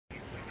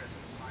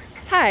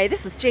Hi,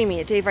 this is Jamie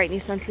at Wright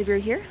Nissan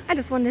Subaru here. I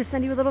just wanted to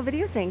send you a little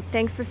video saying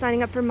thanks for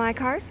signing up for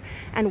MyCars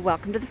and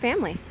welcome to the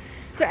family.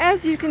 So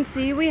as you can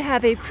see, we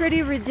have a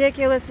pretty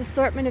ridiculous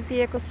assortment of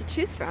vehicles to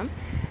choose from.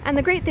 And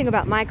the great thing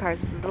about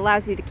MyCars is it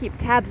allows you to keep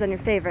tabs on your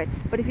favorites.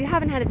 But if you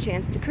haven't had a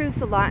chance to cruise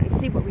the lot and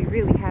see what we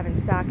really have in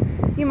stock,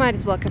 you might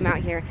as well come out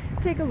here,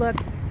 take a look,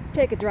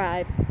 take a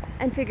drive,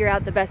 and figure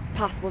out the best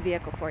possible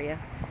vehicle for you.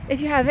 If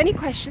you have any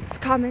questions,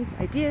 comments,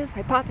 ideas,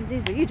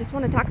 hypotheses, or you just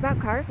want to talk about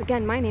cars,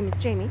 again, my name is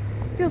Jamie.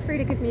 Feel free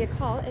to give me a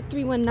call at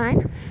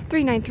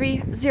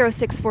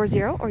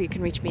 319-393-0640, or you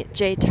can reach me at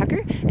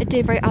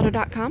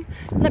jtucker@davewrightauto.com.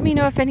 Let me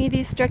know if any of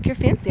these struck your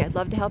fancy. I'd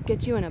love to help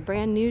get you in a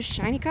brand new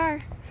shiny car.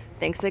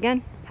 Thanks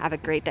again. Have a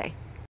great day.